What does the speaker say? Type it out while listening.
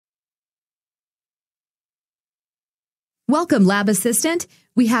Welcome, lab assistant.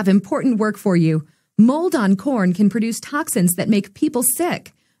 We have important work for you. Mold on corn can produce toxins that make people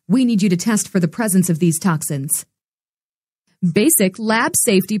sick. We need you to test for the presence of these toxins. Basic lab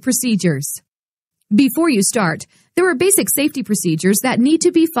safety procedures. Before you start, there are basic safety procedures that need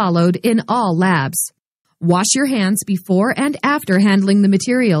to be followed in all labs. Wash your hands before and after handling the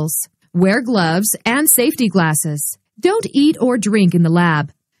materials. Wear gloves and safety glasses. Don't eat or drink in the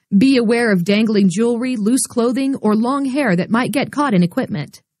lab. Be aware of dangling jewelry, loose clothing, or long hair that might get caught in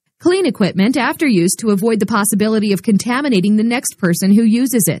equipment. Clean equipment after use to avoid the possibility of contaminating the next person who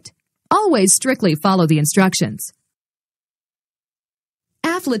uses it. Always strictly follow the instructions.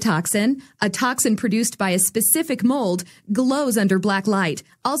 Aflatoxin, a toxin produced by a specific mold, glows under black light,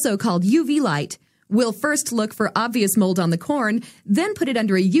 also called UV light. We'll first look for obvious mold on the corn, then put it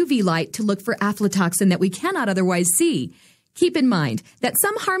under a UV light to look for aflatoxin that we cannot otherwise see. Keep in mind that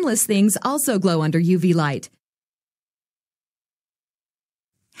some harmless things also glow under UV light.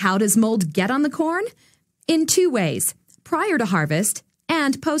 How does mold get on the corn? In two ways, prior to harvest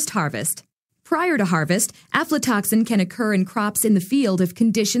and post-harvest. Prior to harvest, aflatoxin can occur in crops in the field if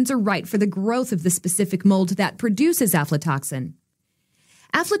conditions are right for the growth of the specific mold that produces aflatoxin.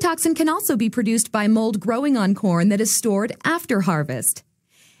 Aflatoxin can also be produced by mold growing on corn that is stored after harvest.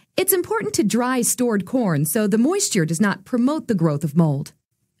 It's important to dry stored corn so the moisture does not promote the growth of mold.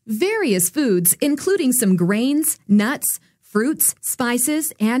 Various foods, including some grains, nuts, fruits,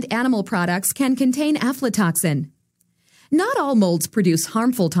 spices, and animal products can contain aflatoxin. Not all molds produce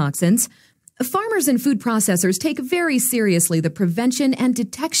harmful toxins. Farmers and food processors take very seriously the prevention and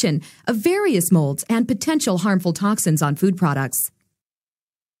detection of various molds and potential harmful toxins on food products.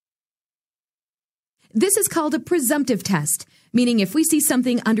 This is called a presumptive test, meaning if we see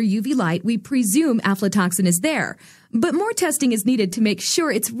something under UV light, we presume aflatoxin is there. But more testing is needed to make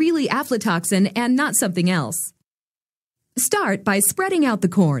sure it's really aflatoxin and not something else. Start by spreading out the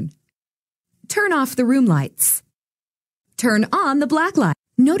corn. Turn off the room lights. Turn on the black light.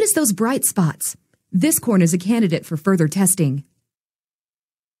 Notice those bright spots. This corn is a candidate for further testing.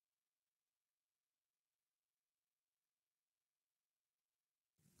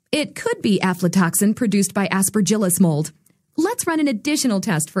 It could be aflatoxin produced by Aspergillus mold. Let's run an additional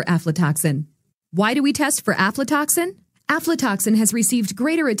test for aflatoxin. Why do we test for aflatoxin? Aflatoxin has received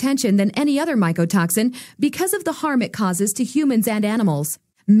greater attention than any other mycotoxin because of the harm it causes to humans and animals.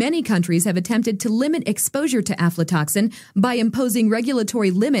 Many countries have attempted to limit exposure to aflatoxin by imposing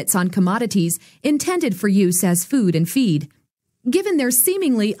regulatory limits on commodities intended for use as food and feed. Given their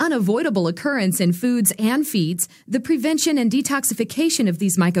seemingly unavoidable occurrence in foods and feeds, the prevention and detoxification of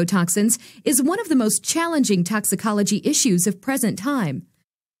these mycotoxins is one of the most challenging toxicology issues of present time.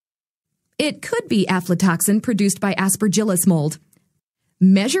 It could be aflatoxin produced by Aspergillus mold.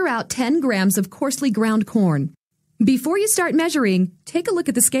 Measure out 10 grams of coarsely ground corn. Before you start measuring, take a look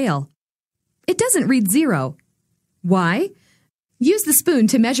at the scale. It doesn't read 0. Why? Use the spoon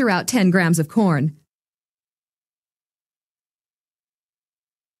to measure out 10 grams of corn.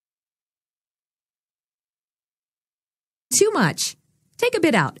 Too much. Take a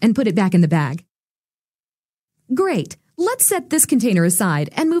bit out and put it back in the bag. Great. Let's set this container aside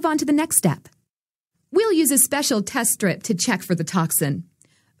and move on to the next step. We'll use a special test strip to check for the toxin.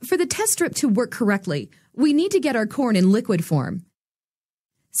 For the test strip to work correctly, we need to get our corn in liquid form.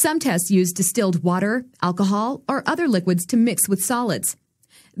 Some tests use distilled water, alcohol, or other liquids to mix with solids.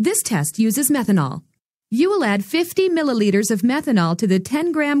 This test uses methanol. You will add 50 milliliters of methanol to the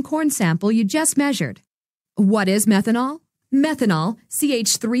 10-gram corn sample you just measured. What is methanol? Methanol,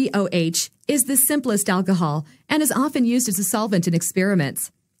 CH3OH, is the simplest alcohol and is often used as a solvent in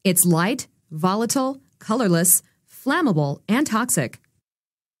experiments. It's light, volatile, colorless, flammable, and toxic.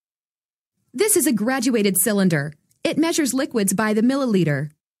 This is a graduated cylinder. It measures liquids by the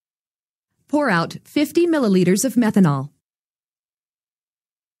milliliter. Pour out 50 milliliters of methanol.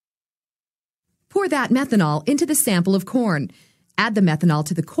 Pour that methanol into the sample of corn. Add the methanol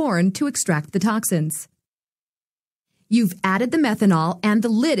to the corn to extract the toxins. You've added the methanol and the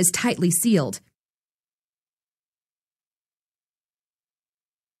lid is tightly sealed.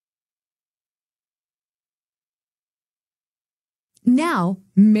 Now,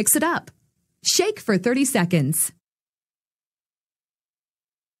 mix it up. Shake for 30 seconds.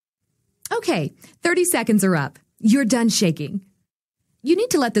 Okay, 30 seconds are up. You're done shaking. You need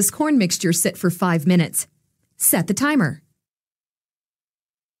to let this corn mixture sit for 5 minutes. Set the timer.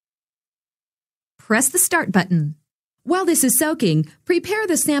 Press the start button. While this is soaking, prepare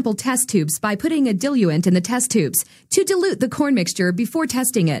the sample test tubes by putting a diluent in the test tubes to dilute the corn mixture before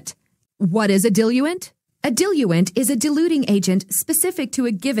testing it. What is a diluent? A diluent is a diluting agent specific to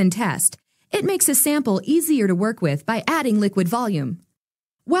a given test. It makes a sample easier to work with by adding liquid volume.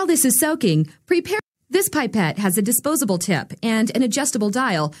 While this is soaking, prepare. This pipette has a disposable tip and an adjustable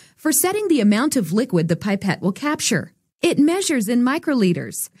dial for setting the amount of liquid the pipette will capture. It measures in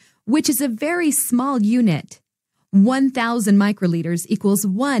microliters, which is a very small unit. 1,000 microliters equals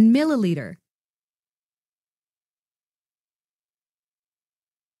 1 milliliter.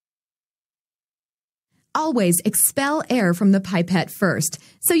 Always expel air from the pipette first,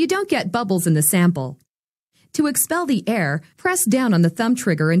 so you don't get bubbles in the sample. To expel the air, press down on the thumb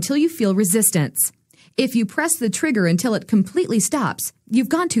trigger until you feel resistance. If you press the trigger until it completely stops, you've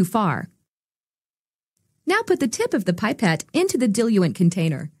gone too far. Now put the tip of the pipette into the diluent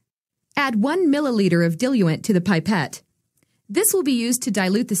container. Add 1 milliliter of diluent to the pipette. This will be used to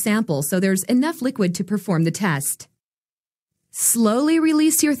dilute the sample so there's enough liquid to perform the test. Slowly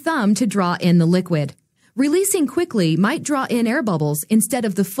release your thumb to draw in the liquid. Releasing quickly might draw in air bubbles instead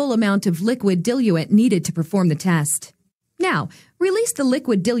of the full amount of liquid diluent needed to perform the test. Now, release the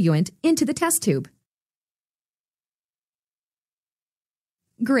liquid diluent into the test tube.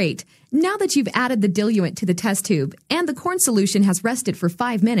 Great! Now that you've added the diluent to the test tube and the corn solution has rested for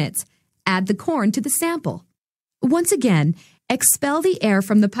 5 minutes, add the corn to the sample. Once again, expel the air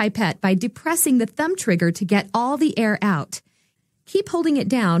from the pipette by depressing the thumb trigger to get all the air out. Keep holding it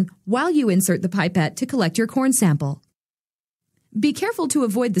down while you insert the pipette to collect your corn sample. Be careful to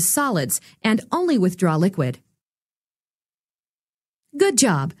avoid the solids and only withdraw liquid. Good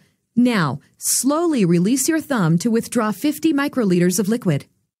job! Now, slowly release your thumb to withdraw 50 microliters of liquid.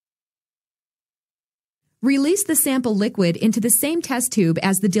 Release the sample liquid into the same test tube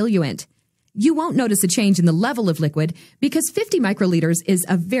as the diluent. You won't notice a change in the level of liquid because 50 microliters is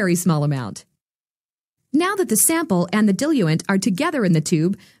a very small amount. Now that the sample and the diluent are together in the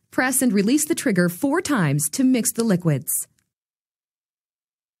tube, press and release the trigger 4 times to mix the liquids.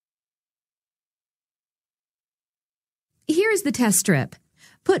 Here is the test strip.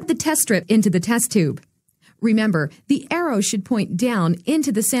 Put the test strip into the test tube. Remember, the arrow should point down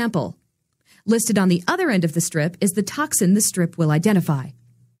into the sample. Listed on the other end of the strip is the toxin the strip will identify.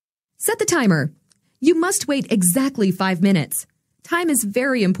 Set the timer. You must wait exactly 5 minutes. Time is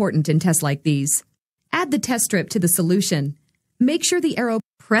very important in tests like these. Add the test strip to the solution. Make sure the arrow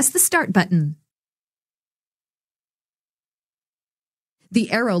press the start button.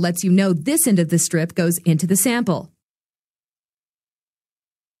 The arrow lets you know this end of the strip goes into the sample.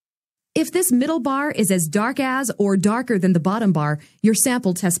 If this middle bar is as dark as or darker than the bottom bar, your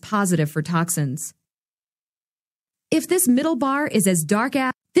sample tests positive for toxins. If this middle bar is as dark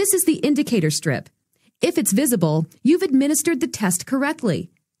as, this is the indicator strip. If it's visible, you've administered the test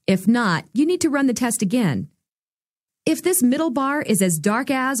correctly. If not, you need to run the test again. If this middle bar is as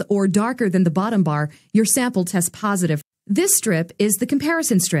dark as or darker than the bottom bar, your sample tests positive. This strip is the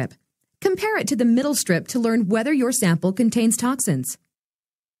comparison strip. Compare it to the middle strip to learn whether your sample contains toxins.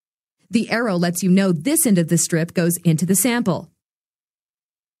 The arrow lets you know this end of the strip goes into the sample.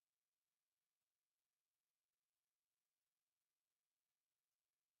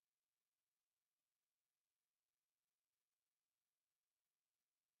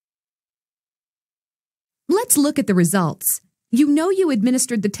 Let's look at the results. You know you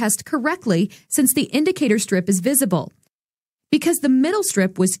administered the test correctly since the indicator strip is visible. Because the middle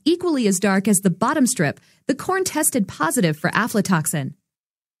strip was equally as dark as the bottom strip, the corn tested positive for aflatoxin.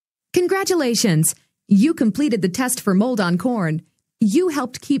 Congratulations! You completed the test for mold on corn. You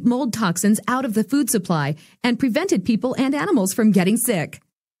helped keep mold toxins out of the food supply and prevented people and animals from getting sick.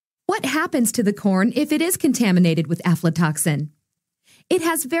 What happens to the corn if it is contaminated with aflatoxin? It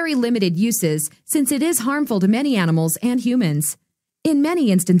has very limited uses since it is harmful to many animals and humans. In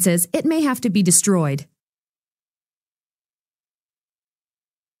many instances, it may have to be destroyed.